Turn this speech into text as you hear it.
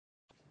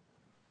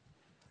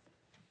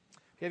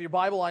you have your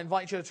Bible, I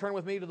invite you to turn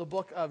with me to the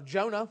book of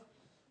Jonah.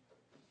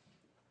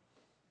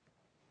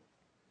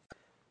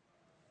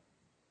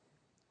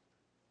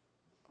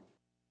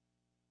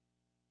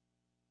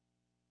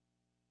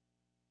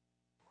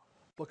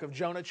 Book of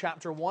Jonah,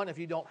 chapter 1. If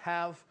you don't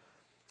have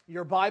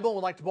your Bible and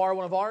would like to borrow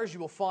one of ours, you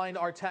will find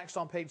our text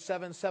on page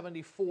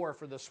 774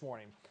 for this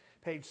morning.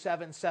 Page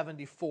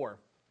 774.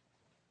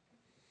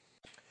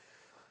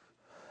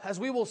 As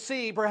we will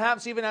see,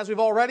 perhaps even as we've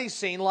already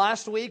seen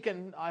last week,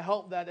 and I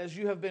hope that as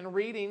you have been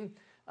reading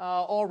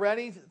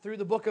already through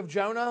the book of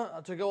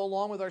Jonah to go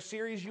along with our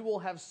series, you will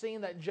have seen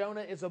that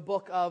Jonah is a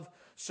book of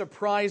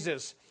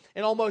surprises.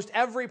 In almost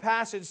every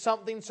passage,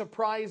 something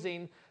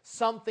surprising,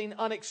 something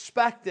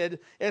unexpected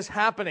is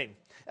happening.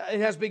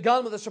 It has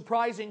begun with a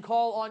surprising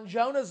call on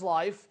Jonah's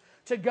life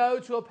to go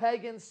to a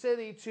pagan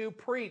city to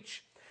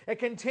preach. It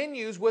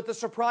continues with the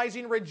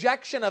surprising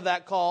rejection of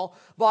that call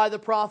by the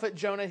prophet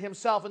Jonah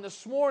himself. And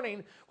this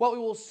morning, what we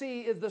will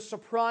see is the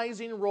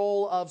surprising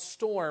role of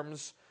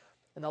storms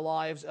in the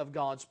lives of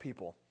God's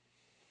people.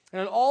 And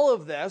in all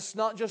of this,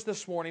 not just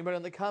this morning, but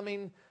in the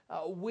coming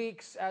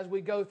weeks as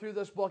we go through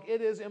this book,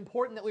 it is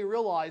important that we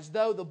realize,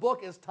 though the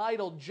book is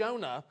titled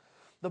Jonah,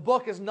 the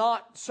book is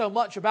not so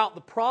much about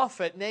the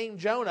prophet named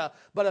Jonah,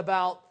 but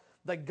about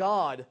the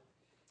God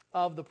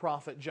of the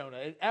prophet Jonah.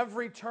 At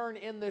every turn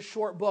in this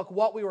short book,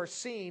 what we are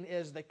seeing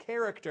is the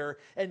character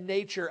and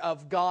nature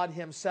of God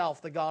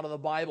himself, the God of the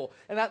Bible.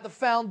 And at the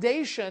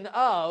foundation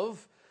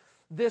of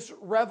this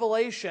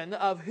revelation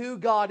of who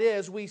God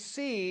is, we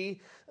see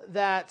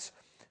that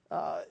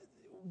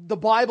the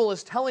Bible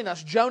is telling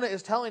us, Jonah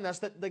is telling us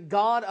that the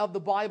God of the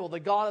Bible, the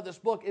God of this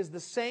book, is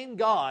the same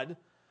God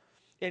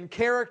in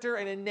character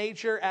and in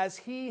nature as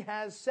He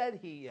has said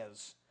He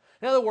is.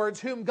 In other words,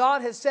 whom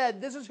God has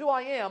said, this is who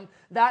I am,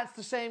 that's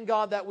the same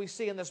God that we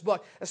see in this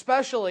book.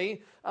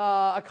 Especially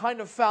a kind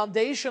of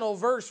foundational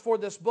verse for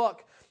this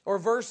book, or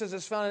verses,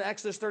 is found in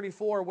Exodus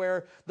 34,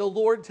 where the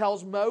Lord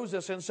tells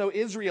Moses, and so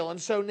Israel,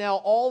 and so now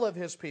all of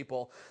His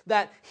people,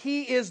 that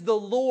He is the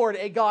Lord,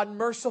 a God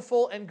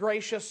merciful and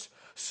gracious,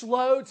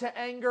 slow to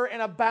anger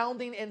and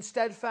abounding in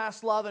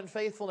steadfast love and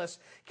faithfulness,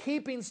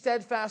 keeping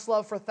steadfast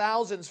love for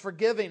thousands,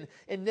 forgiving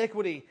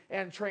iniquity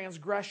and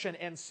transgression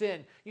and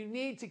sin. You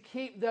need to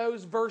keep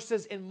those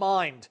verses in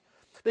mind,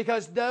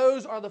 because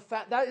those are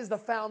that is the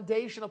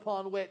foundation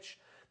upon which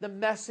the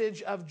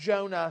message of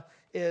Jonah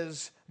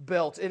is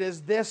built. It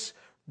is this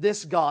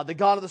God, the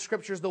God of the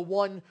Scriptures, the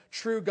one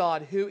true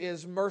God, who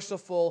is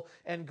merciful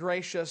and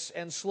gracious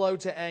and slow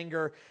to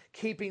anger,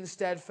 keeping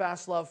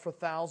steadfast love for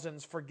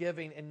thousands,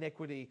 forgiving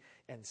iniquity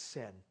and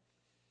sin.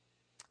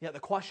 Yet the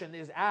question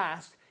is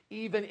asked,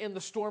 even in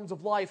the storms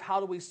of life, how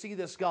do we see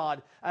this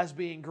God as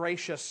being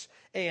gracious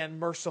and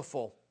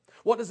merciful?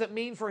 What does it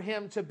mean for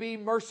Him to be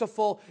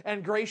merciful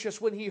and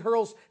gracious when He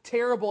hurls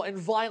terrible and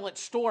violent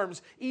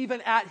storms,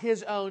 even at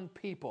His own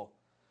people?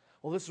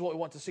 Well, this is what we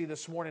want to see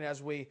this morning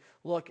as we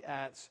look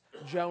at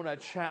Jonah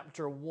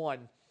chapter 1.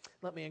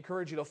 Let me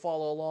encourage you to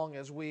follow along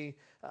as we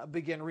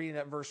begin reading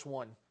at verse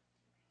 1.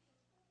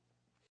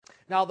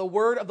 Now the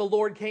word of the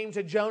Lord came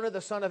to Jonah the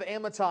son of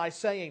Amittai,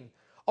 saying,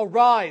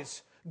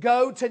 Arise,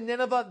 go to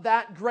Nineveh,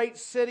 that great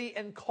city,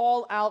 and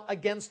call out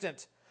against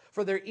it,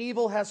 for their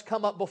evil has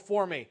come up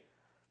before me.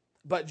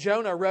 But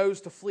Jonah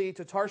rose to flee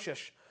to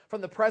Tarshish from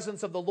the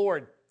presence of the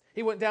Lord.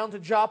 He went down to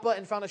Joppa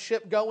and found a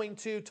ship going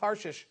to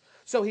Tarshish.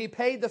 So he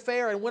paid the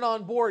fare and went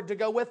on board to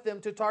go with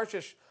them to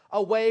Tarshish,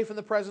 away from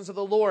the presence of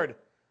the Lord.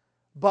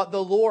 But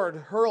the Lord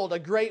hurled a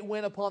great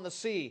wind upon the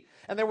sea,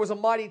 and there was a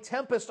mighty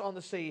tempest on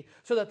the sea,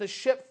 so that the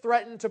ship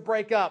threatened to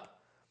break up.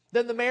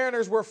 Then the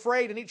mariners were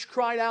afraid, and each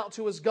cried out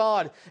to his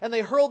God. And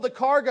they hurled the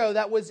cargo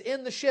that was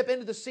in the ship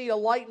into the sea to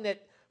lighten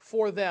it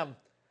for them.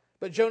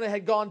 But Jonah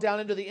had gone down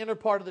into the inner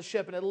part of the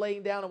ship and had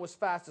lain down and was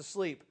fast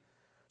asleep.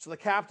 So the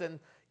captain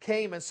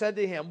came and said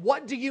to him,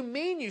 What do you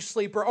mean, you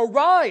sleeper?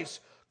 Arise,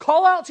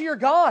 call out to your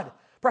God.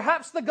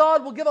 Perhaps the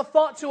God will give a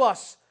thought to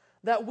us,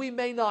 that we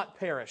may not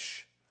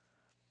perish.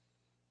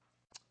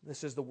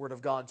 This is the word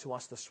of God to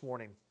us this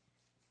morning.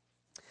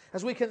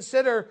 As we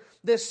consider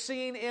this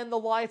scene in the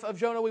life of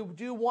Jonah, we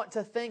do want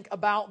to think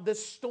about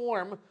this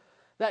storm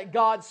that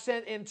God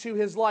sent into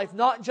his life.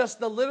 Not just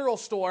the literal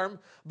storm,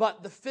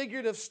 but the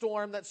figurative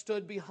storm that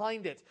stood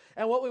behind it.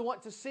 And what we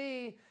want to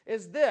see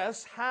is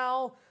this,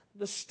 how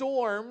the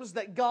storms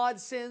that God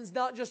sends,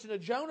 not just into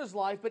Jonah's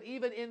life, but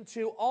even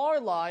into our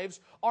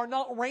lives, are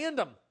not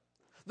random.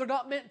 They're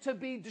not meant to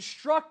be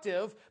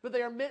destructive, but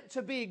they are meant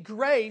to be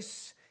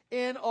grace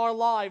in our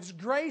lives.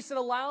 Grace that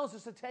allows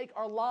us to take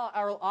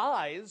our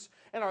eyes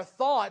and our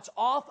thoughts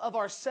off of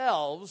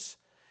ourselves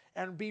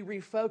and be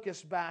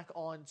refocused back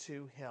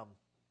onto Him.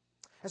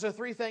 And so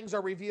three things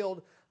are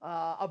revealed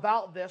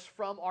about this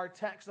from our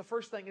text. The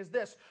first thing is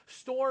this: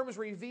 storms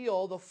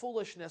reveal the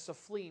foolishness of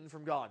fleeing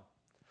from God.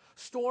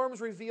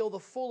 Storms reveal the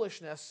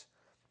foolishness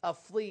of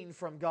fleeing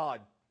from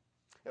God.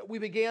 We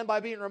began by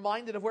being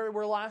reminded of where we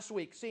were last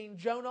week, seeing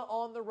Jonah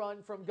on the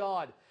run from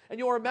God. And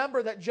you'll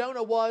remember that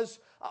Jonah was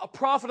a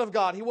prophet of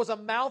God. He was a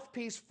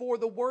mouthpiece for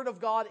the Word of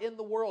God in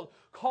the world,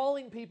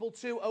 calling people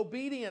to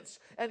obedience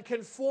and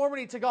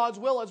conformity to God's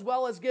will, as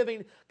well as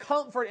giving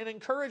comfort and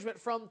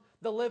encouragement from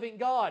the living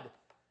God.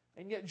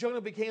 And yet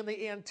Jonah became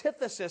the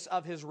antithesis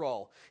of his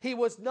role. He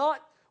was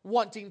not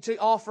wanting to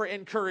offer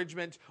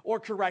encouragement or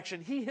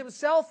correction. He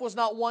himself was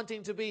not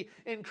wanting to be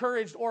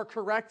encouraged or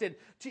corrected,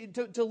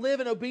 to live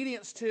in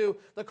obedience to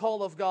the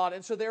call of God.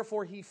 And so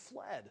therefore he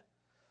fled.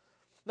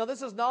 Now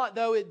this is not,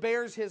 though it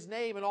bears his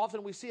name, and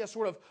often we see a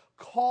sort of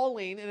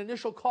calling, an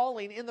initial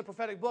calling in the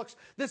prophetic books.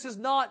 This is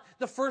not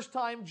the first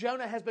time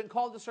Jonah has been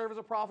called to serve as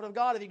a prophet of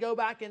God. If you go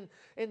back in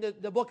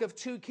the book of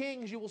 2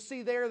 Kings, you will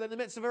see there that in the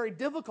midst of a very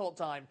difficult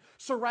time,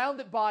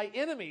 surrounded by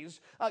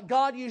enemies,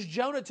 God used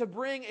Jonah to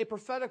bring a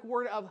prophetic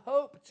word of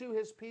hope to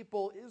his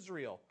people,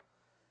 Israel.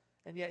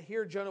 And yet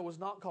here Jonah was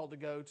not called to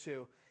go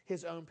to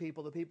his own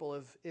people, the people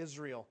of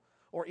Israel,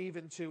 or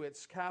even to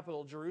its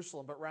capital,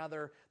 Jerusalem, but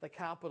rather the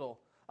capital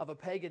of a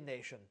pagan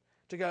nation,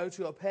 to go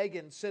to a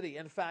pagan city,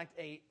 in fact,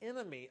 an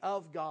enemy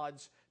of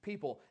God's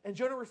people. And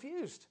Jonah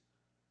refused.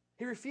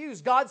 He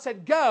refused. God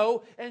said,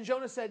 go, and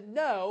Jonah said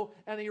no,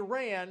 and he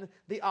ran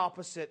the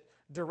opposite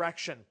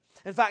direction.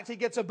 In fact, he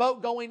gets a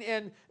boat going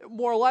in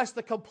more or less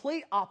the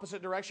complete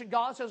opposite direction.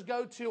 God says,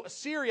 go to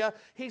Assyria.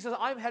 He says,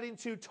 I'm heading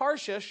to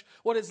Tarshish,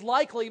 what is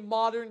likely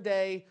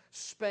modern-day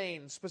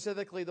Spain,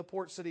 specifically the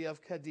port city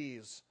of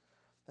Cadiz.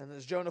 And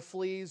as Jonah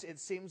flees, it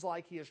seems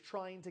like he is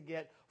trying to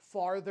get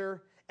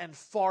farther and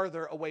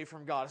farther away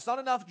from God. It's not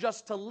enough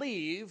just to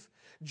leave.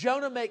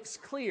 Jonah makes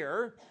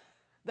clear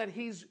that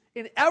he's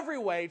in every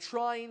way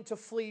trying to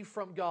flee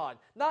from God.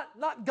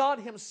 Not God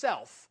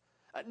himself,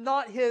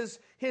 not his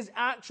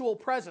actual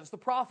presence. The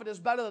prophet is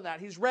better than that.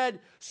 He's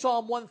read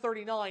Psalm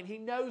 139. He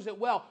knows it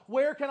well.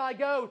 Where can I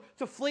go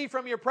to flee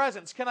from your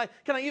presence? Can I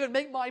even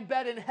make my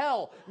bed in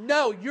hell?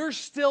 No, you're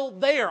still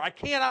there. I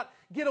cannot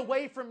get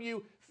away from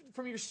you,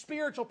 from your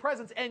spiritual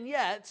presence. And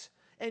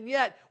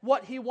yet,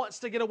 what he wants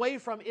to get away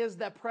from is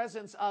the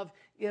presence of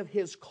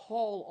his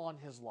call on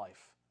his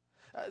life.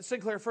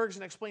 Sinclair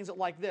Ferguson explains it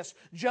like this.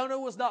 Jonah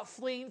was not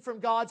fleeing from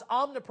God's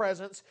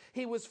omnipresence.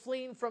 He was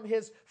fleeing from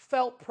his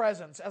felt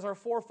presence, as our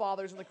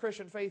forefathers in the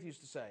Christian faith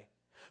used to say.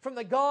 From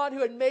the God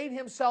who had made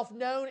himself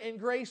known in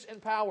grace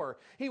and power.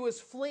 He was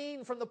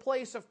fleeing from the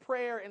place of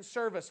prayer and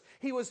service.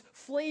 He was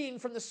fleeing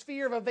from the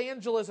sphere of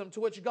evangelism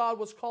to which God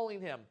was calling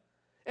him.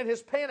 In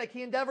his panic,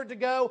 he endeavored to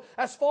go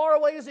as far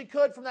away as he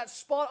could from that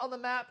spot on the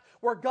map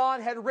where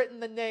God had written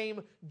the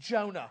name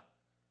Jonah.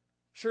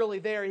 Surely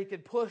there he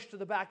could push to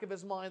the back of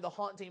his mind the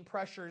haunting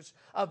pressures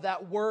of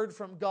that word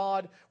from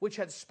God which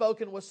had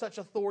spoken with such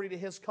authority to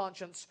his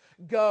conscience,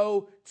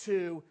 go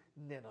to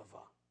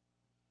Nineveh.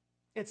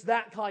 It's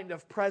that kind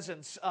of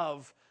presence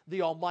of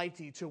the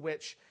Almighty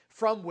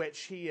from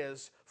which he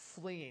is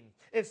fleeing.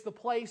 It's the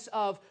place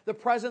of the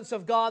presence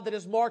of God that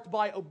is marked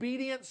by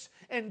obedience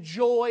and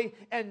joy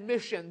and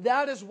mission.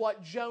 That is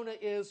what Jonah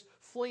is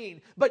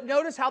fleeing. But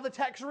notice how the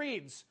text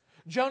reads.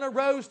 Jonah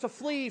rose to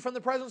flee from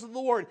the presence of the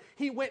Lord.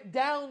 He went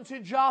down to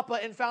Joppa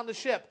and found a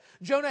ship.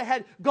 Jonah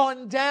had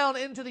gone down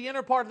into the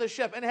inner part of the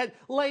ship and had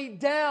laid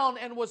down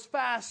and was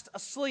fast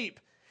asleep.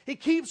 He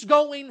keeps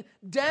going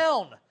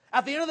down.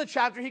 At the end of the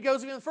chapter, he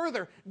goes even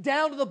further,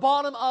 down to the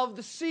bottom of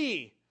the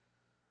sea.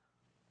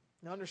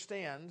 Now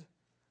understand,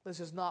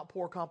 this is not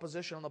poor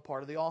composition on the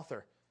part of the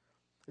author.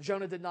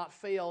 Jonah did not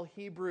fail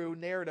Hebrew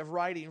narrative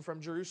writing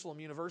from Jerusalem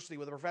University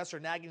with a professor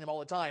nagging him all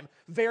the time.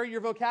 Vary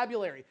your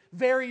vocabulary.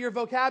 Vary your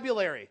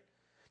vocabulary.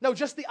 No,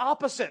 just the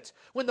opposite.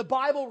 When the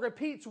Bible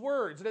repeats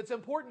words, and it's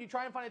important you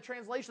try and find a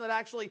translation that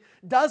actually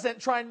doesn't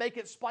try and make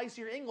it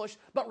spicier English,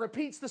 but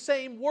repeats the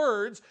same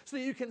words so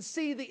that you can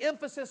see the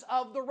emphasis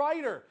of the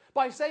writer.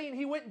 By saying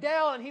he went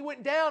down and he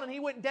went down and he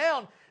went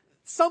down,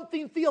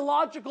 something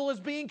theological is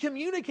being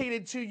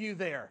communicated to you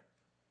there.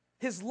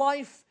 His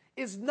life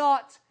is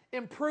not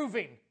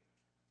improving.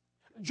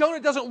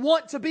 Jonah doesn't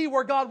want to be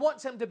where God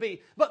wants him to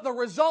be, but the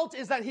result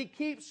is that he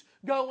keeps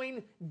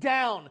going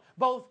down,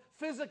 both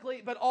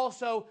physically but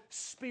also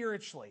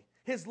spiritually.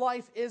 His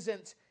life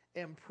isn't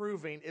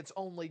improving, it's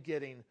only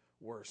getting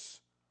worse.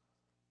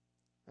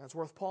 And it's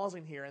worth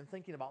pausing here and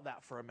thinking about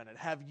that for a minute.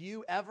 Have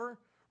you ever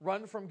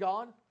run from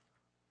God?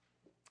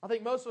 I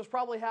think most of us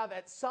probably have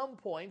at some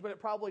point, but it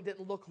probably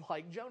didn't look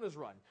like Jonah's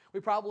run. We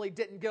probably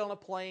didn't get on a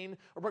plane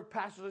or book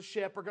passage on a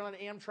ship or get on an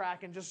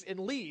Amtrak and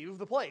leave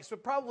the place.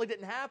 It probably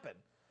didn't happen.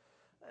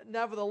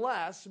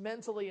 Nevertheless,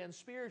 mentally and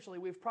spiritually,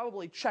 we've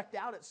probably checked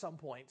out at some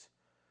point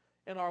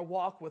in our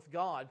walk with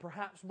God,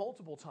 perhaps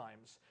multiple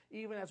times,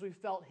 even as we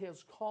felt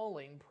His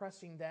calling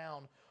pressing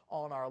down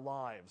on our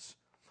lives.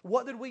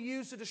 What did we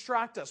use to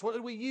distract us? What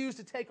did we use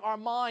to take our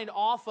mind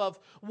off of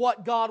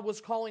what God was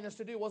calling us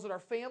to do? Was it our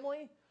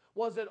family?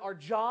 Was it our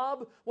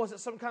job? Was it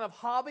some kind of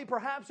hobby?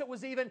 Perhaps it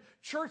was even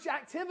church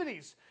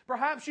activities.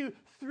 Perhaps you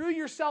threw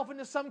yourself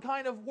into some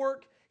kind of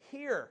work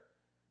here.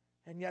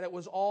 And yet it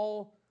was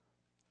all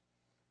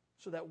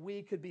so that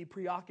we could be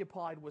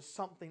preoccupied with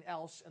something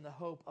else in the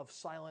hope of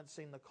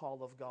silencing the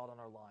call of God on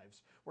our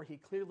lives, where He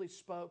clearly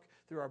spoke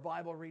through our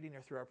Bible reading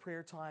or through our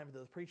prayer time,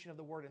 through the preaching of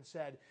the Word, and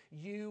said,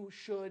 you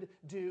should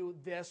do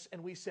this.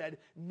 And we said,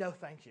 no,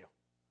 thank you.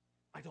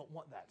 I don't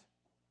want that.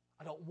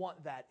 I don't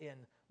want that in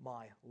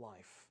my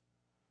life.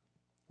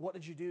 What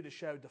did you do to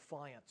show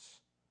defiance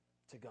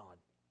to God?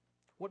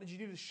 What did you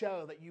do to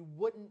show that you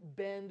wouldn't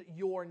bend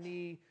your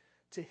knee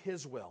to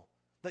His will?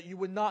 That you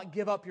would not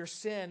give up your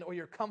sin or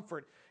your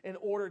comfort in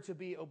order to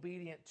be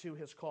obedient to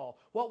His call?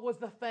 What was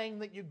the thing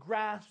that you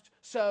grasped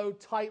so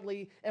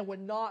tightly and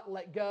would not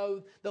let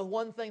go? The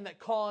one thing that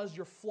caused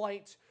your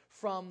flight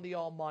from the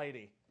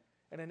Almighty?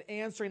 And in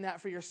answering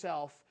that for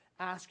yourself,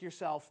 ask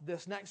yourself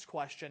this next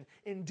question.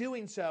 In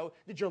doing so,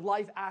 did your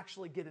life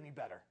actually get any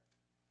better?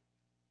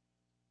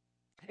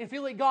 And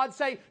feeling God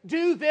say,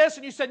 do this,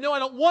 and you said, no, I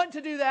don't want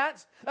to do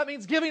that. That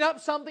means giving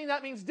up something.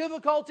 That means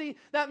difficulty.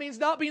 That means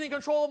not being in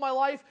control of my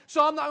life.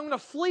 So I'm going to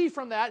flee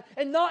from that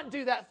and not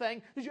do that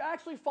thing. Did you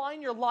actually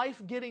find your life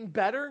getting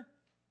better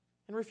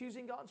in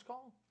refusing God's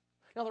call?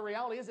 Now, the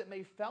reality is it may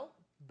have felt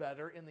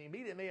better in the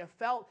immediate. It may have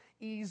felt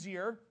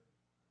easier.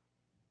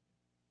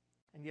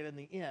 And yet in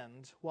the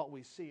end, what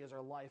we see is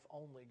our life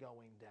only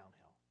going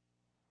downhill.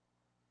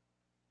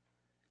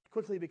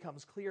 Quickly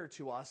becomes clear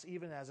to us,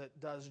 even as it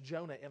does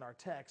Jonah in our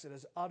text, it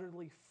is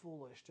utterly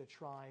foolish to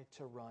try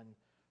to run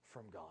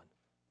from God.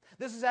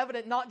 This is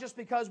evident not just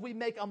because we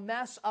make a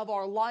mess of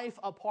our life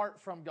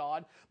apart from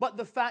God, but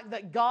the fact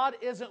that God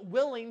isn't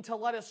willing to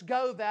let us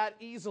go that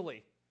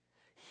easily.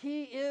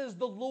 He is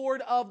the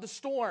Lord of the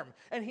storm,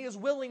 and He is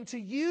willing to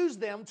use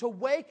them to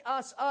wake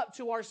us up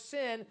to our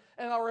sin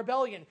and our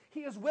rebellion. He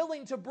is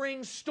willing to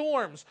bring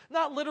storms,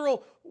 not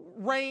literal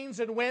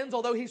rains and winds,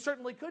 although He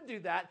certainly could do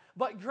that,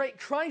 but great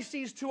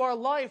crises to our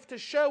life to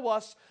show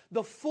us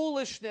the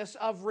foolishness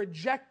of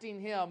rejecting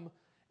Him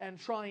and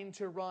trying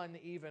to run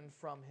even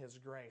from His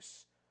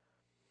grace.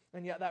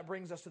 And yet that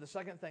brings us to the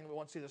second thing we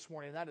want to see this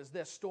morning, and that is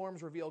this: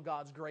 storms reveal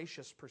God's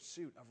gracious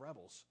pursuit of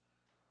rebels.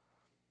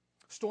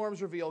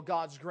 Storms reveal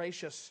God's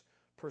gracious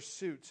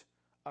pursuit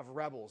of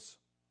rebels.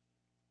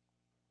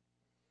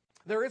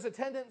 There is a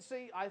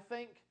tendency, I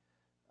think,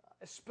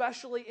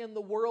 especially in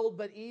the world,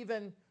 but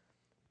even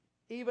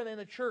in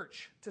a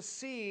church, to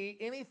see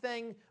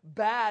anything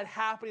bad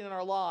happening in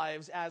our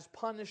lives as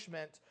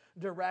punishment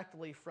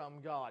directly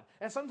from God.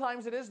 And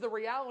sometimes it is the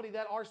reality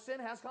that our sin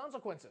has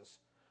consequences.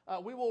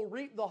 We will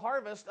reap the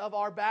harvest of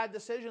our bad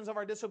decisions, of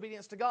our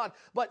disobedience to God.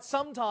 But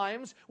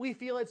sometimes we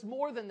feel it's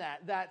more than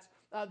that,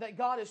 that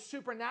God is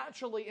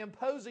supernaturally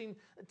imposing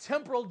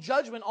temporal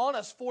judgment on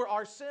us for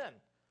our sin.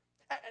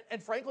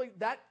 And frankly,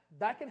 that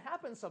can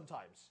happen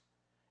sometimes.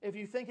 If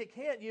you think it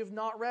can't, you've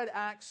not read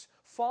Acts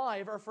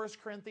 5 or 1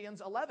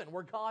 Corinthians 11,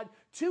 where God,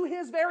 to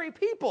His very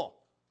people,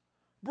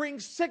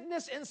 brings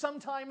sickness and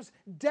sometimes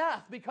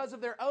death because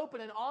of their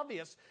open and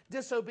obvious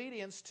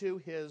disobedience to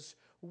His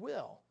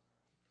will.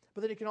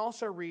 But then you can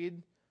also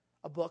read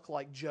a book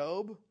like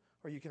Job,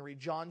 or you can read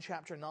John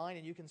chapter 9,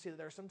 and you can see that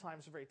there are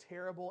sometimes very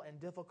terrible and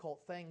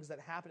difficult things that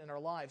happen in our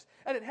lives.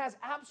 And it has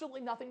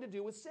absolutely nothing to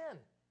do with sin.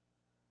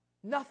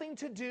 Nothing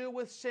to do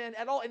with sin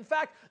at all. In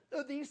fact,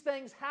 these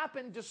things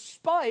happen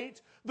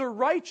despite the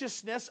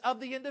righteousness of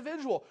the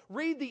individual.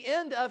 Read the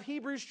end of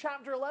Hebrews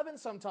chapter 11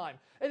 sometime.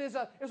 There's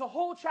a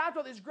whole chapter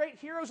of these great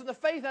heroes in the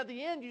faith. At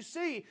the end, you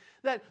see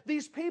that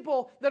these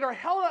people that are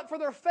held up for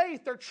their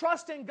faith, their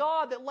trust in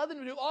God that led them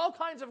to do all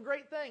kinds of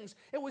great things.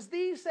 It was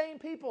these same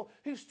people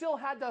who still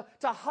had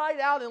to hide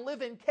out and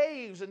live in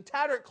caves and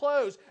tattered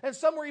clothes, and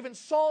some were even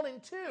sawn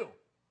in two.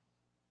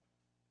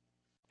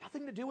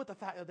 Nothing to do with the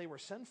fact that they were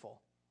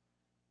sinful.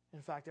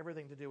 In fact,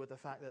 everything to do with the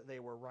fact that they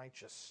were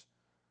righteous.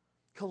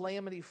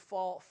 Calamity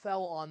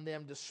fell on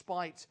them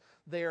despite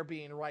their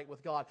being right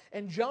with God.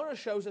 And Jonah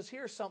shows us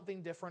here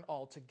something different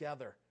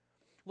altogether.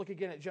 Look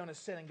again at Jonah's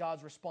sin and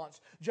God's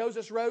response.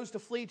 Joseph rose to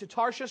flee to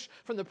Tarshish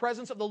from the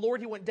presence of the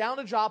Lord. He went down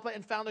to Joppa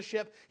and found a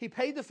ship. He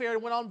paid the fare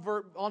and went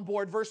on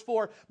board. Verse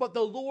 4, but the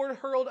Lord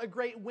hurled a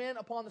great wind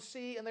upon the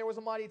sea, and there was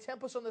a mighty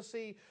tempest on the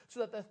sea, so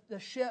that the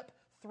ship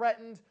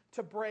threatened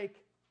to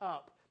break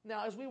up.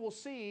 Now, as we will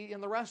see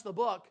in the rest of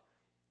the book,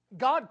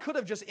 God could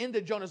have just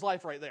ended Jonah's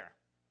life right there.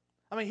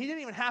 I mean, He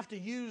didn't even have to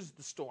use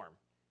the storm.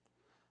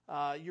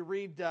 You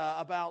read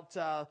about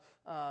the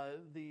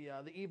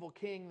evil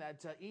king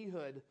that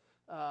Ehud,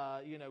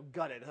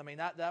 gutted. I mean,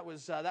 that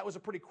was a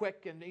pretty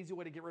quick and easy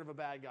way to get rid of a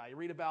bad guy. You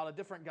read about a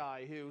different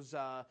guy whose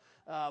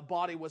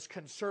body was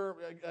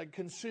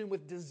consumed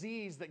with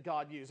disease that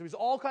God used. There was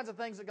all kinds of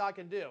things that God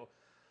can do.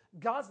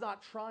 God's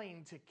not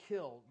trying to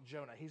kill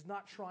Jonah. He's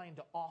not trying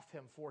to off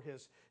him for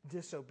his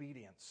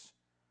disobedience.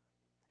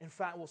 In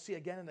fact, we'll see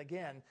again and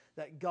again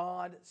that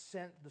God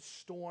sent the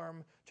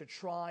storm to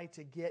try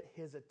to get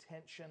his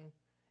attention.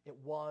 It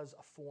was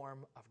a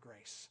form of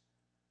grace.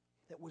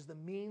 It was the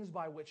means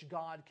by which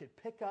God could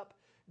pick up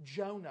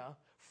Jonah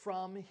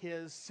from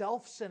his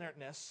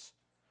self-centeredness,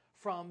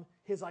 from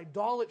his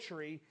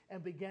idolatry,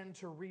 and begin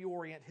to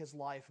reorient his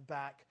life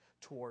back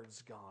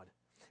towards God.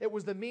 It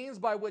was the means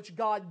by which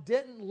God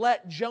didn't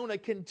let Jonah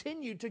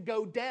continue to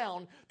go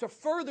down, to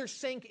further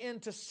sink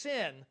into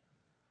sin,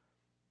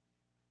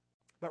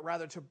 but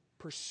rather to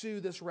pursue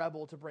this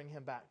rebel to bring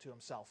him back to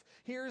himself.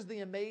 Here's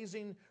the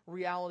amazing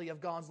reality of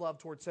God's love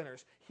toward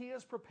sinners. He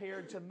is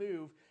prepared to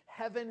move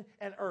heaven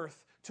and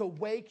earth to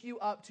wake you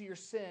up to your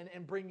sin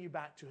and bring you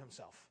back to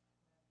himself.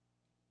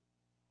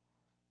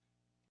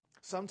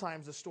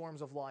 Sometimes the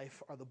storms of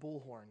life are the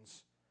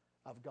bullhorns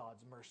of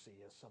God's mercy,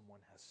 as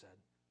someone has said.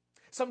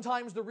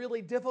 Sometimes the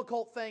really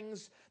difficult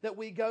things that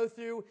we go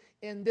through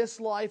in this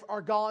life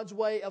are God's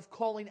way of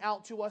calling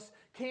out to us.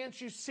 Can't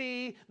you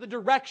see the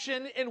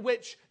direction in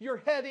which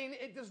you're heading?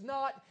 It does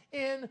not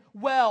end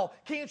well.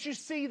 Can't you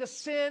see the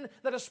sin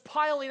that is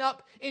piling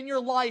up in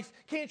your life?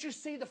 Can't you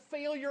see the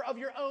failure of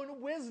your own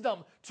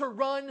wisdom to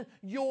run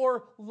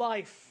your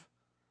life?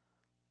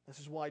 This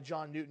is why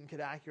John Newton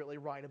could accurately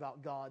write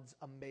about God's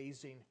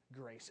amazing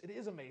grace. It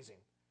is amazing.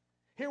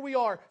 Here we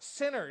are,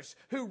 sinners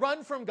who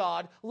run from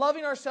God,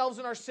 loving ourselves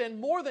in our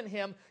sin more than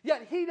Him,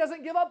 yet He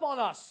doesn't give up on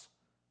us.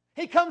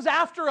 He comes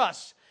after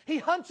us. He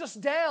hunts us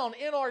down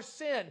in our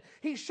sin.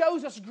 He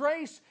shows us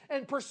grace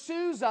and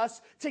pursues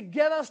us to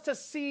get us to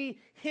see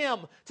Him,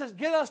 to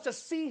get us to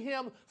see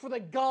Him for the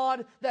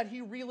God that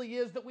He really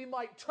is, that we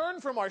might turn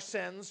from our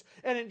sins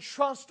and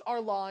entrust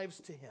our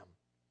lives to Him.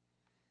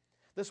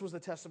 This was the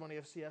testimony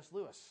of C.S.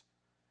 Lewis.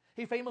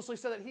 He famously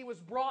said that he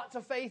was brought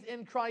to faith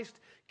in Christ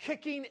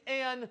kicking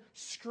and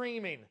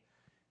screaming.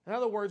 In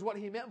other words, what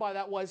he meant by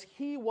that was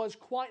he was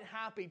quite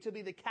happy to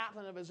be the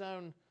captain of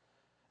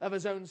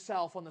his own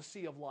self on the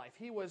sea of life.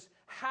 He was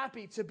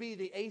happy to be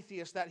the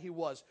atheist that he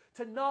was,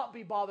 to not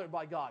be bothered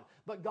by God.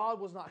 But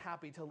God was not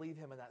happy to leave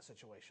him in that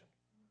situation.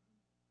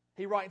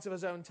 He writes of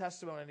his own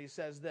testimony and he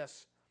says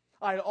this,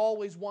 "I had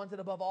always wanted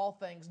above all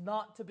things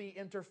not to be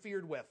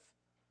interfered with.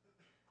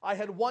 I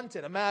had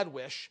wanted, a mad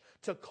wish,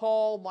 to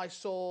call my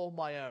soul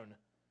my own."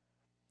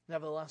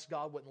 Nevertheless,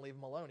 God wouldn't leave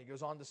him alone. He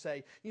goes on to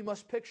say, "You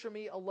must picture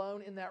me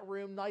alone in that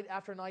room night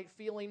after night,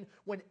 feeling,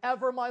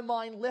 whenever my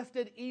mind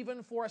lifted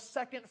even for a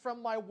second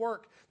from my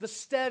work, the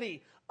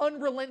steady,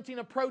 unrelenting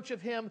approach of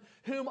Him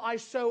whom I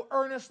so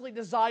earnestly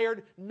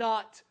desired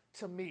not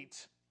to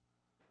meet."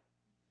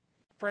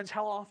 Friends,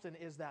 how often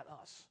is that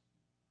us?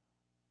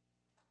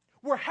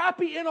 We're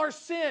happy in our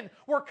sin.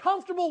 We're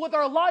comfortable with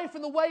our life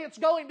and the way it's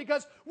going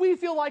because we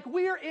feel like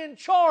we're in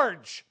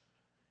charge.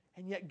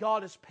 And yet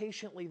God is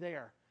patiently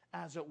there,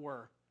 as it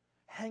were,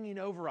 hanging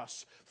over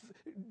us,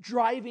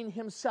 driving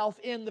Himself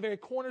in the very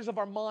corners of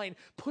our mind,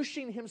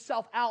 pushing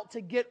Himself out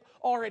to get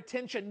our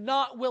attention,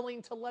 not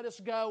willing to let us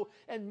go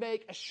and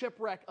make a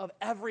shipwreck of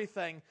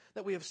everything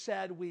that we have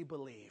said we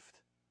believed.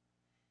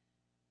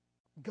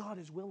 God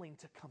is willing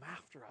to come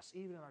after us,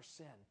 even in our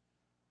sin,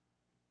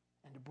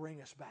 and to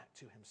bring us back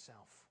to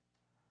Himself.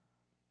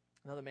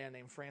 Another man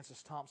named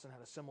Francis Thompson had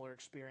a similar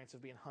experience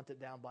of being hunted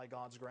down by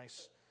God's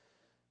grace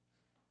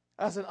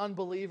as an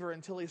unbeliever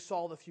until he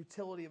saw the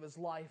futility of his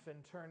life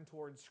and turned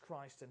towards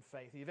Christ in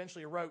faith. He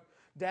eventually wrote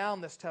down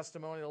this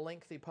testimony in a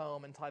lengthy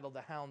poem entitled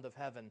 "The Hound of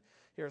Heaven."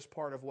 Here's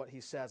part of what he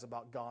says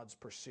about God's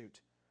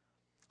pursuit.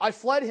 "I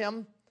fled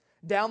Him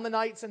down the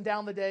nights and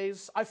down the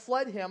days. I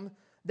fled Him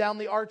down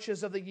the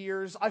arches of the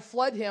years. I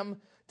fled Him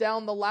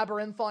down the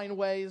labyrinthine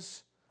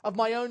ways of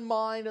my own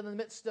mind. In the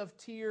midst of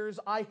tears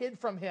I hid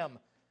from Him,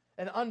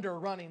 and under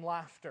running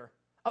laughter.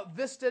 Up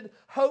visted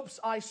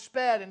hopes I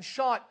sped, and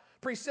shot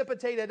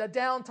precipitated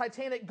adown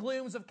titanic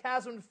glooms of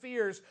chasmed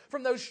fears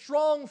from those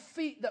strong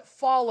feet that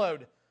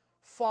followed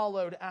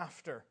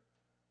after.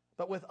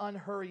 But with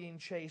unhurrying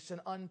chase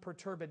and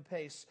unperturbed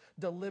pace,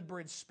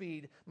 deliberate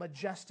speed,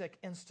 majestic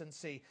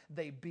instancy,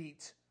 they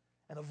beat,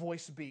 and a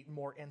voice beat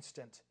more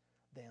instant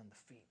than the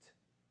feet."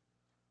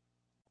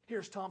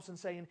 Here's Thompson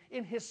saying,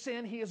 in his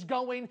sin, he is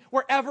going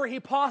wherever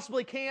he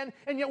possibly can,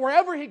 and yet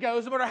wherever he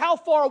goes, no matter how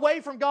far away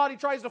from God he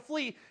tries to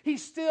flee, he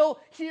still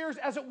hears,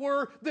 as it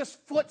were, this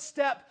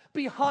footstep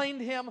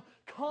behind him,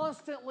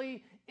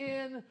 constantly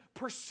in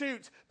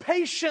pursuit,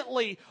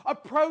 patiently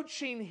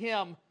approaching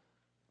him,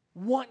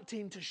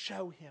 wanting to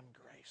show him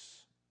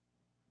grace.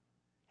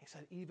 He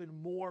said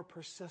even more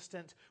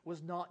persistent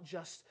was not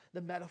just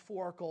the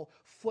metaphorical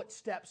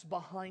footsteps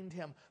behind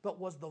him, but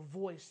was the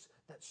voice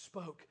that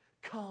spoke,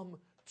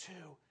 "Come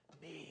to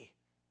me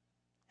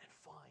and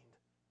find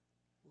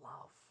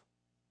love,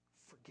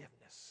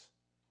 forgiveness,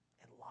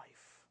 and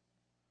life."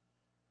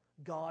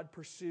 God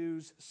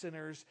pursues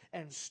sinners,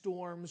 and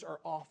storms are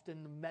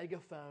often the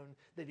megaphone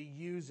that He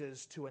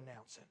uses to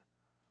announce it.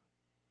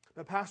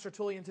 But Pastor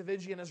Tullian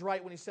Tavigian is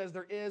right when he says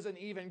there is an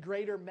even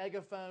greater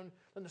megaphone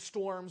than the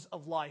storms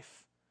of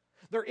life.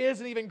 There is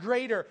an even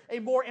greater, a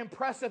more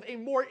impressive, a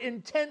more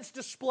intense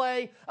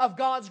display of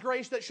God's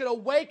grace that should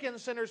awaken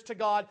sinners to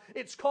God.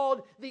 It's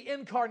called the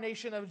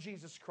incarnation of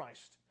Jesus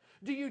Christ.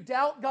 Do you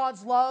doubt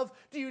God's love?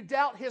 Do you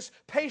doubt His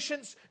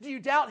patience? Do you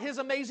doubt His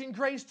amazing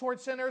grace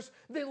towards sinners?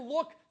 Then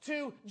look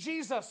to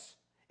Jesus.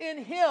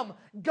 In Him,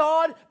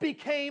 God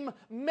became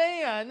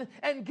man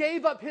and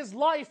gave up His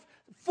life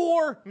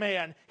for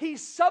man. He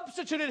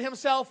substituted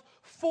Himself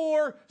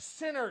for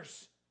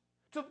sinners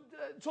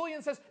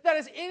Tertullian says that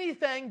is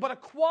anything but a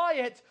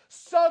quiet,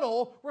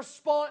 subtle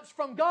response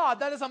from God.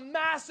 That is a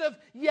massive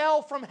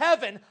yell from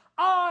heaven.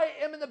 I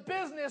am in the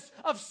business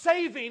of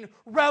saving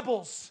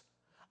rebels.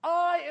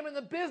 I am in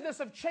the business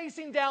of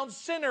chasing down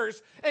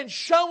sinners and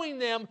showing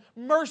them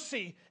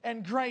mercy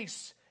and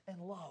grace and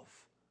love.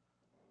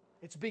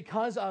 It's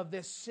because of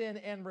this sin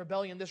and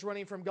rebellion, this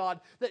running from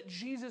God, that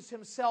Jesus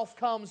himself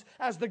comes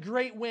as the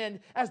great wind,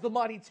 as the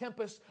mighty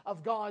tempest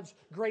of God's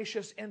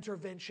gracious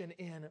intervention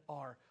in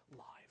our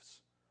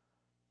lives.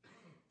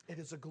 It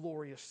is a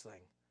glorious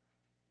thing.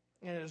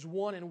 And it is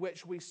one in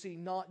which we see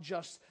not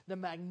just the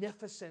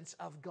magnificence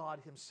of God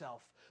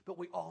himself, but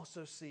we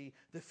also see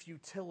the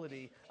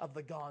futility of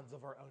the gods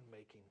of our own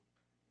making.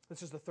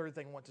 This is the third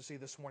thing I want to see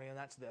this morning, and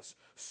that's this.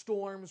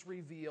 Storms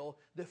reveal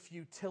the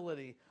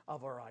futility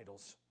of our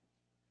idols.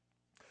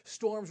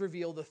 Storms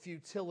reveal the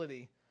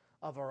futility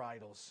of our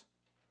idols.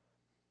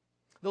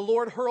 The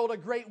Lord hurled a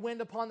great wind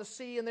upon the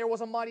sea, and there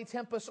was a mighty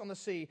tempest on the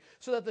sea,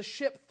 so that the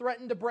ship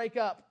threatened to break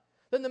up.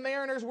 Then the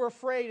mariners were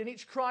afraid, and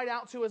each cried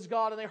out to his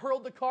God, and they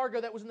hurled the cargo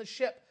that was in the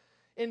ship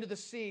into the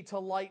sea to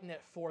lighten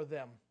it for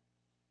them.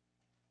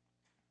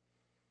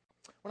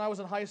 When I was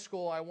in high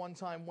school, I one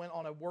time went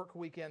on a work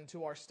weekend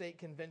to our state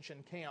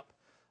convention camp.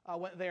 I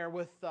went there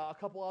with a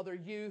couple other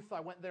youth.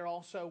 I went there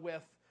also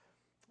with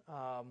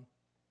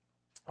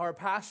our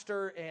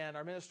pastor and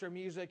our minister of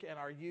music and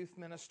our youth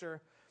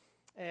minister.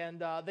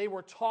 And they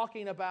were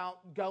talking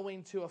about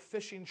going to a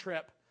fishing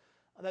trip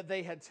that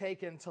they had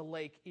taken to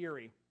Lake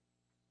Erie.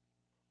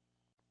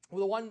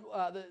 Well,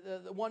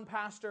 the one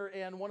pastor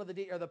and one of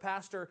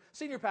the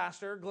senior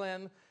pastor,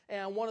 Glenn,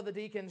 and one of the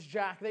deacons,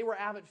 Jack, they were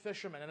avid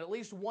fishermen. And at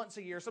least once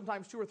a year,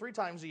 sometimes 2 or 3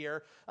 times a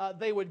year,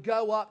 they would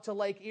go up to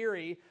Lake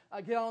Erie,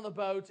 get on the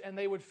boat, and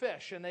they would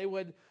fish. And they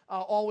would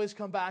always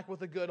come back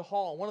with a good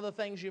haul. One of the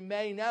things you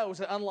may know is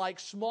that unlike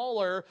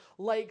smaller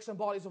lakes and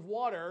bodies of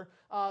water,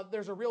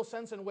 there's a real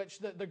sense in which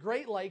the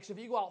Great Lakes, if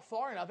you go out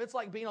far enough, it's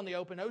like being on the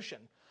open ocean.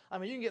 I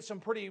mean, you can get some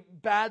pretty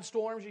bad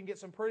storms, you can get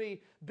some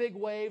pretty big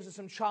waves and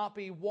some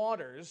choppy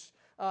waters.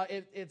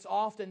 It's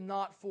often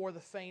not for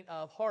the faint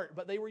of heart,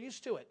 but they were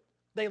used to it.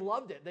 They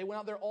loved it. They went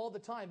out there all the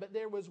time. But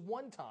there was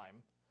one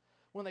time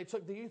when they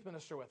took the youth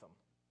minister with them.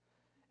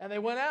 And they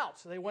went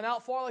out. They went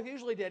out far like they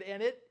usually did,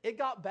 and it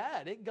got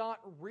bad. It got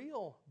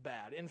real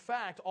bad. In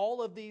fact,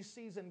 all of these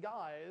seasoned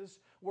guys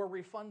were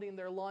refunding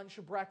their lunch,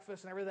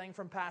 breakfast, and everything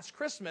from past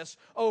Christmas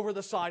over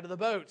the side of the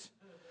boat.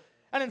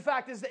 And in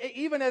fact,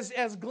 even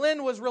as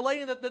Glenn was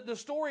relating the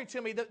story to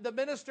me, the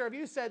minister of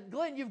youth said,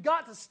 Glenn, you've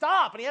got to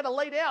stop. And he had to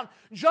lay down.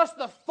 Just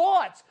the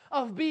thought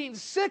of being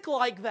sick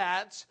like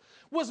that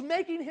was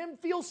making him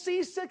feel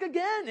seasick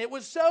again. It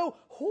was so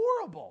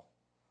horrible.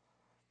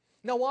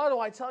 Now, why do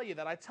I tell you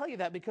that? I tell you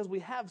that because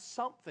we have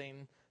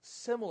something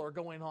similar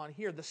going on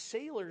here. The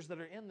sailors that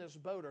are in this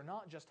boat are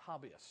not just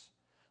hobbyists.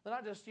 They're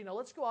not just,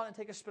 let's go out and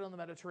take a spin on the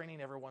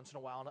Mediterranean every once in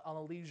a while on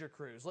a leisure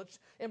cruise. Let's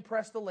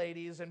impress the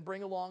ladies and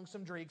bring along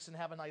some drinks and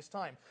have a nice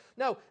time.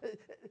 No,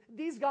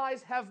 these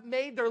guys have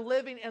made their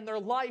living and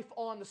their life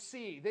on the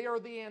sea. They are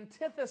the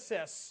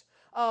antithesis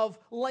of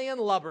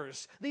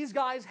landlubbers. These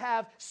guys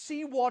have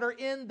seawater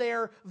in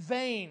their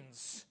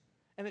veins.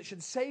 And it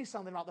should say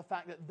something about the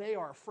fact that they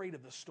are afraid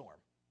of the storm.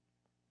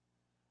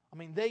 I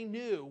mean, they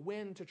knew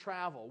when to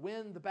travel,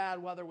 when the bad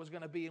weather was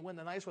going to be, and when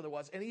the nice weather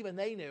was. And even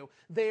they knew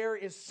there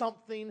is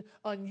something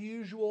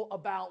unusual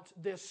about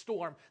this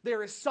storm.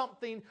 There is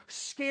something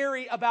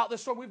scary about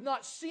this storm. We've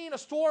not seen a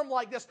storm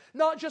like this,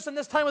 not just in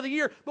this time of the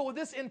year, but with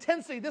this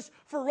intensity, this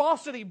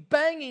ferocity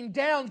banging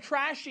down,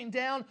 crashing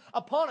down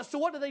upon us. So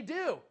what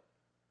do?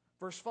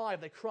 Verse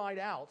 5, they cried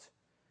out,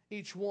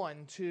 each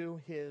one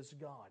to his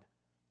God.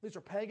 These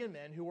are pagan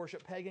men who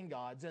worship pagan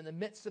gods. In the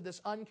midst of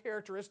this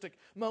uncharacteristic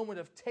moment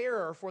of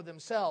terror for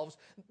themselves,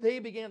 they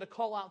began to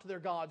call out to their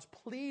gods,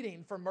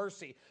 pleading for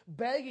mercy,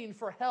 begging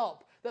for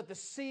help, that the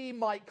sea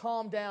might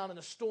calm down and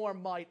the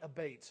storm might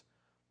abate.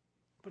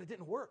 But it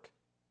didn't work.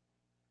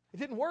 It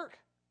didn't work.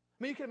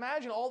 I mean, you can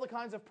imagine all the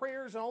kinds of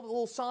prayers and all the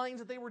little signs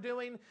that they were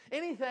doing,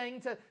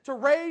 anything to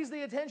raise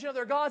the attention of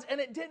their gods,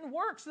 and it didn't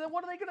work. So then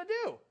what are they going to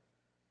do?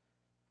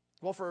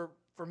 Well, for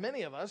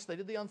many of us, they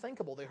did the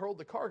unthinkable. They hurled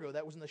the cargo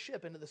that was in the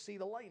ship into the sea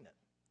to lighten it.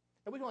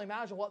 And we can only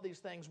imagine what these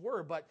things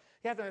were, but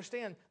you have to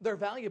understand, they're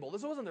valuable.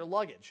 This wasn't their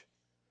luggage.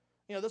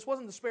 This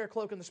wasn't the spare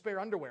cloak and the spare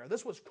underwear.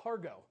 This was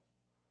cargo.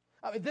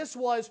 I mean, this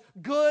was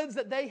goods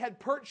that they had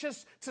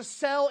purchased to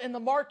sell in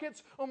the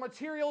markets or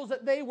materials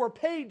that they were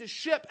paid to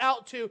ship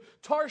out to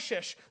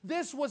Tarshish.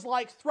 This was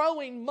like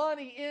throwing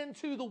money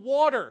into the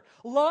water.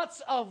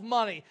 Lots of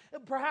money.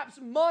 Perhaps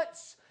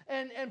months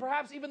and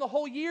perhaps even the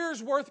whole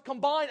year's worth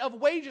combined of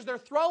wages. They're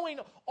throwing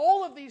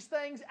all of these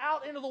things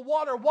out into the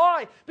water.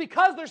 Why?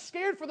 Because they're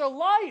scared for their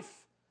life.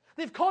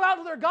 They've called out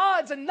to their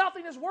gods and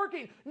nothing is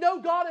working. No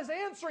God is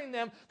answering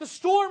them. The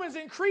storm is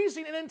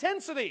increasing in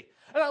intensity.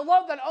 And I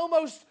love that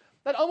almost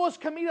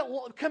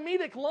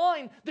comedic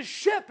line. The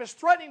ship is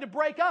threatening to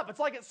break up. It's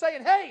like it's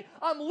saying, hey,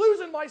 I'm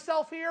losing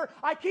myself here.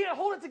 I can't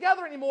hold it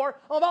together anymore.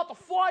 I'm about to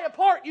fly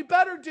apart. You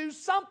better do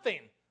something.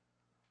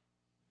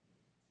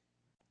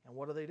 And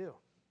what do?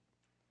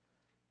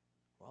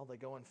 Well, they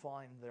go and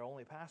find their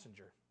only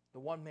passenger, the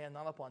one man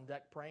not up on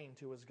deck praying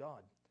to his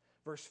God.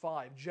 Verse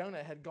 5,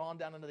 Jonah had gone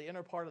down into the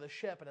inner part of the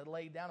ship and had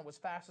laid down and was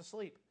fast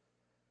asleep.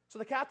 So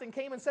the captain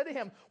came and said to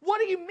him, "What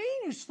do you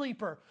mean, you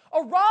sleeper?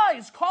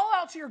 Arise, call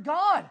out to your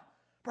God.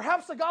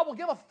 Perhaps the God will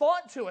give a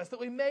thought to us that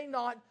we may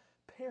not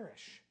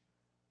perish."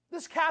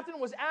 This captain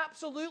was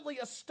absolutely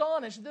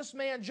astonished. This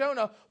man,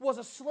 Jonah, was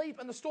asleep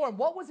in the storm.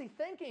 What was he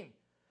thinking?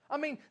 I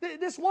mean,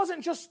 this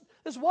wasn't just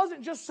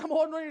some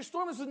ordinary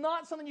storm. This was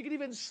not something you could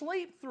even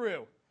sleep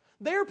through.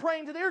 They're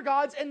praying to their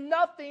gods and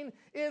nothing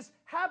is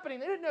happening.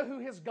 They didn't know who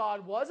his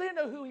God was. They didn't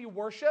know who he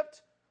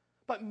worshiped.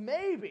 But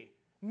maybe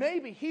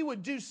he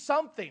would do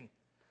something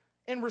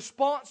in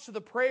response to the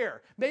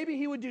prayer. Maybe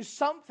he would do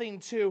something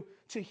to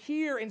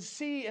hear and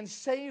see and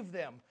save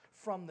them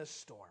from this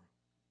storm.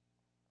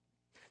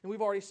 And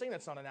we've already seen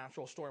it's not a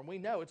natural storm. We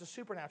know it's a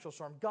supernatural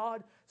storm.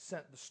 God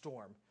sent the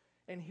storm.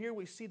 And here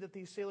we see that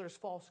these sailors'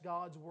 false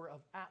gods were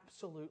of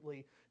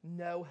absolutely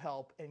no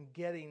help in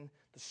getting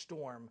the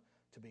storm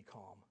to be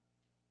calm.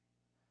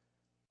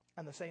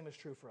 And the same is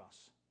true for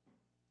us.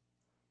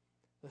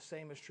 The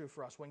same is true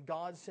for us. When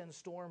God sends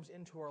storms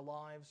into our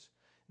lives,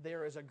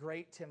 there is a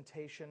great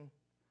temptation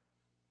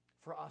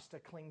for us to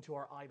cling to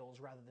our idols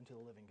rather than to the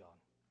living God.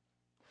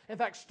 In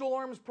fact,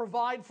 storms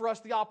provide for us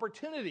the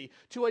opportunity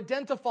to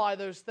identify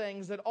those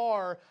things that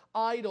are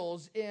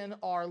idols in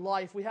our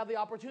life. We have the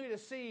opportunity to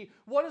see,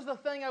 what is the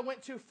thing I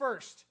went to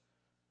first?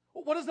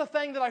 What is the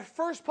thing that I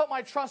first put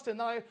my trust in,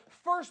 that I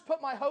first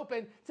put my hope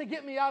in to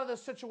get me out of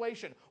this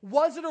situation?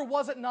 Was it or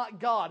was it not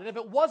God? And if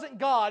it wasn't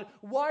God,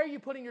 why are you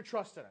putting your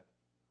trust in it?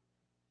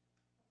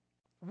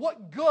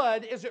 What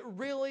good is it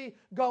really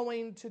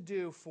going to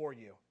do for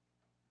you?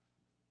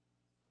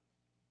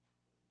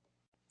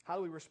 How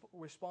do we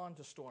respond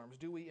to storms?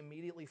 Do we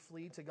immediately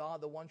flee to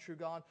God, the one true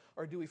God,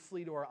 or do we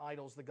flee to our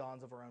idols, the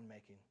gods of our own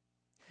making?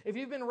 If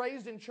you've been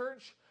raised in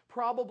church,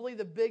 probably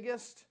the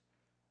biggest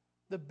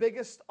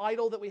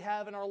idol that we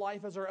have in our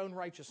life is our own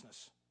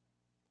righteousness.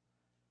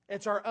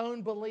 It's our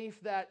own belief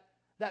that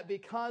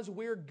because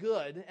we're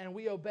good and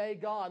we obey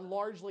God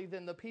largely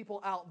than the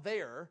people out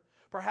there,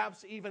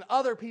 perhaps even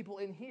other people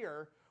in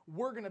here,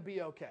 we're going to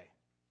be okay.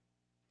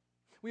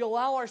 We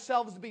allow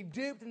ourselves to be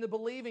duped into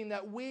believing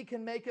that we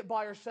can make it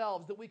by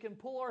ourselves, that we can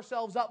pull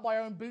ourselves up by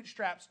our own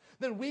bootstraps,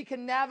 that we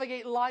can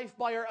navigate life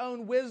by our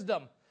own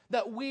wisdom,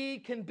 that we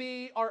can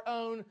be our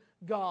own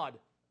God.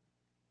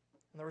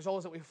 And the result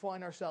is that we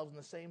find ourselves in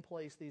the same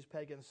place these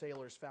pagan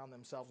sailors found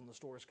themselves when the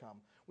storms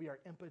come. We are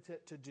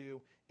impotent to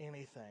do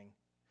anything,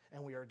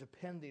 and we are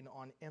depending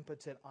on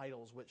impotent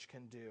idols which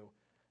can do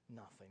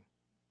nothing.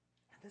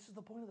 And this is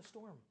the point of the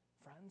storm,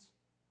 friends,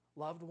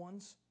 loved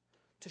ones,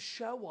 to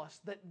show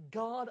us that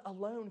God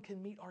alone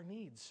can meet our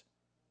needs.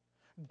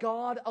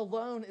 God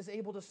alone is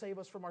able to save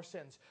us from our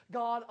sins.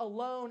 God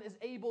alone is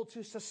able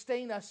to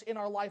sustain us in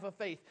our life of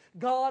faith.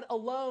 God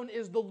alone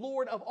is the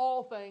Lord of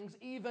all things,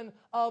 even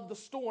of the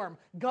storm.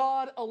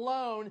 God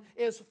alone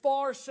is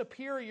far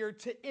superior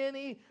to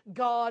any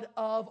god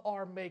of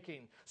our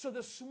making. So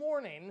this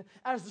morning,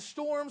 as the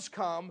storms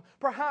come,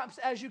 perhaps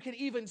as you can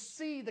even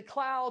see the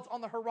clouds on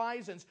the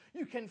horizons,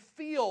 you can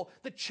feel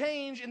the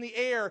change in the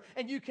air,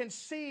 and you can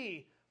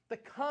see the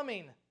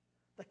coming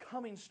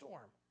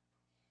storm.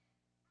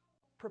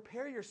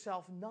 Prepare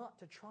yourself not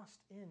to trust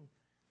in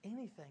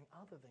anything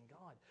other than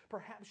God.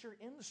 Perhaps you're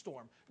in the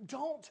storm.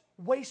 Don't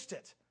waste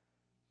it.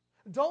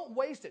 Don't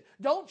waste it.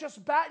 Don't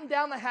just batten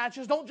down the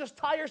hatches. Don't just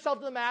tie yourself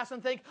to the mast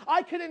and think,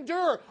 I can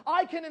endure.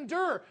 I can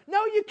endure.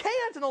 No, you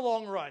can't in the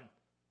long run.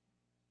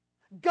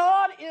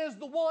 God is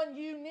the one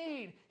you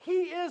need.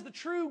 He is the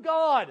true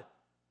God.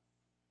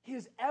 He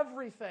is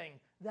everything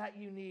that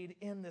you need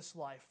in this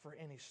life for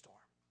any storm.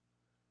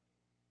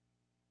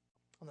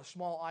 On the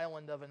small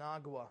island of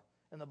Inagua,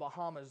 in the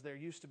Bahamas, there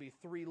used to be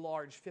 3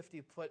 large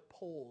 50-foot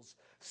poles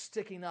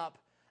sticking up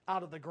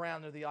out of the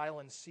ground near the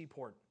island's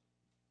seaport.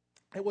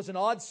 It was an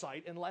odd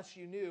sight unless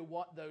you knew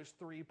what those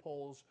 3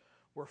 poles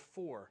were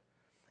for.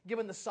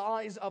 Given the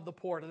size of the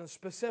port and the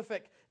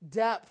specific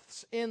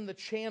depths in the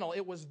channel,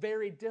 it was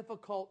very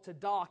difficult to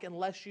dock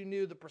unless you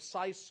knew the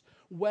precise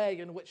way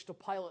in which to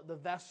pilot the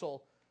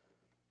vessel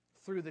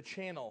through the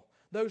channel.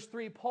 Those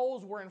 3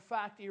 poles were in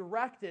fact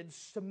erected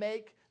to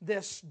make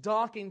this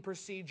docking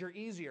procedure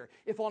easier.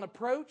 If on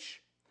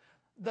approach,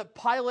 the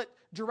pilot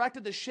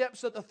directed the ship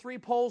so that the 3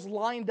 poles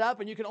lined up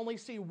and you can only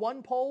see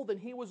one pole, then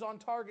he was on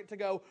target to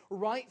go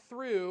right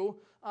through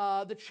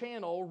the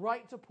channel,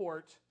 right to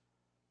port.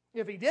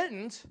 If he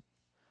didn't,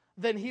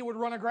 then he would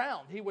run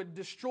aground. He would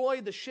destroy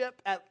the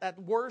ship at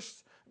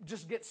worst,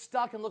 just get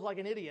stuck and look like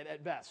an idiot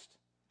at best.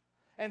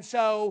 And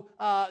so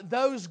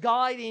those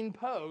guiding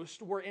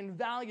posts were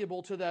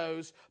invaluable to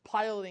those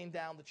piloting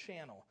down the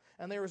channel.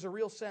 And there is a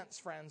real sense,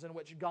 friends, in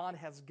which God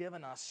has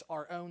given us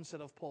our own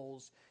set of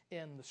poles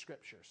in the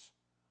Scriptures.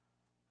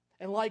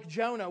 And like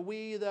Jonah,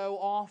 we, though,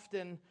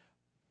 often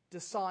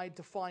decide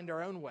to find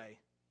our own way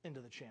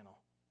into the channel,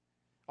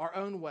 our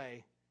own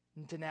way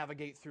to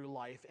navigate through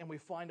life, and we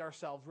find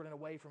ourselves running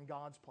away from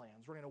God's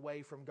plans, running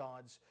away from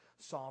God's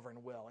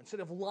sovereign will. Instead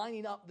of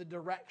lining up the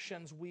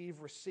directions we've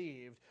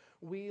received,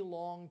 we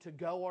long to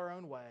go our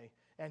own way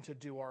and to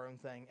do our own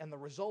thing. And the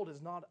result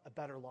is not a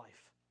better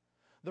life.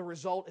 The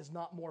result is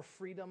not more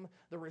freedom.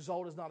 The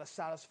result is not a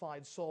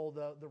satisfied soul.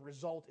 The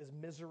result is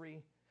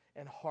misery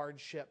and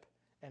hardship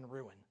and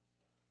ruin.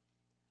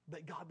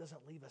 But God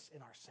doesn't leave us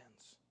in our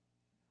sins.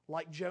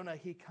 Like Jonah,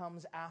 He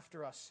comes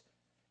after us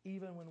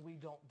even when we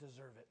don't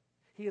deserve it.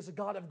 He is a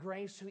God of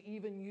grace who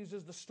even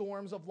uses the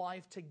storms of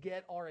life to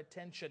get our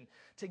attention,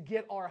 to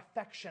get our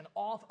affection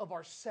off of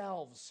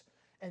ourselves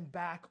and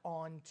back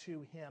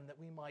onto Him, that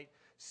we might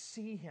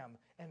see Him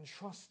and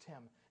trust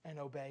Him and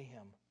obey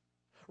Him.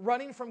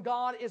 Running from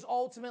God is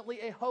ultimately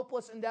a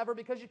hopeless endeavor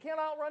because you can't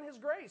outrun His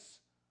grace.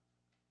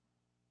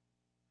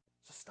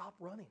 So stop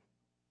running.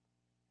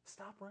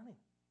 Stop running.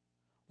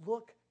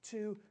 Look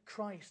to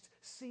Christ.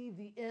 See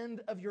the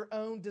end of your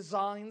own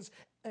designs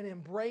and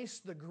embrace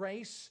the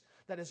grace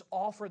that is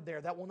offered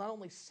there that will not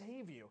only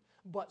save you,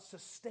 but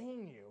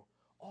sustain you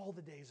all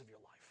the days of your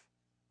life.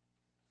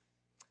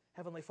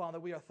 Heavenly Father,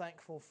 we are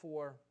thankful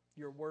for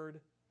your word.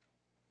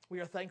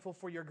 We are thankful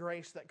for your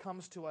grace that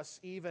comes to us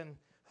even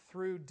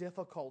through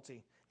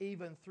difficulty,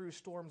 even through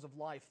storms of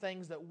life,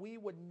 things that we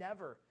would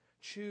never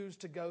choose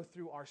to go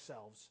through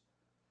ourselves.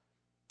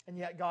 And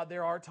yet, God,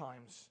 there are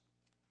times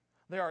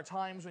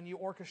when you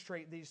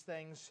orchestrate these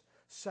things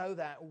so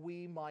that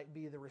we might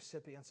be the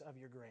recipients of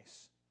your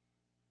grace.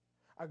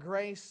 A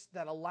grace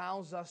that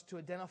allows us to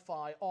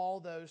identify all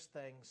those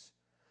things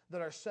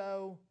that are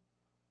so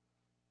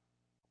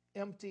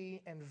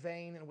empty and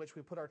vain in which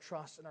we put our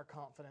trust and our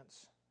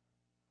confidence,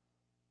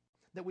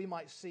 that we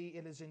might see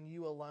it is in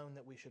you alone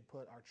that we should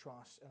put our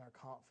trust and our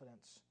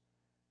confidence,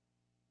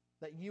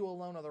 that you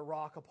alone are the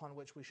rock upon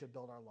which we should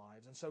build our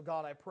lives. And so,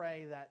 God, I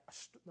pray that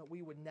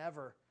we would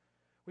never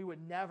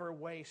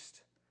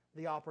waste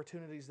the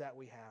opportunities that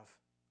we have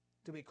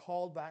to be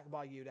called back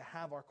by you, to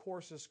have our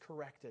courses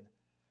corrected,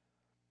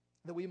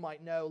 that we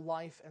might know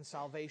life and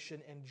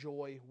salvation and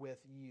joy with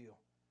you.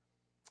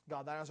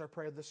 God, that is our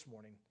prayer this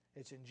morning.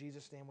 It's in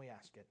Jesus' name we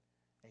ask it.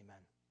 Amen.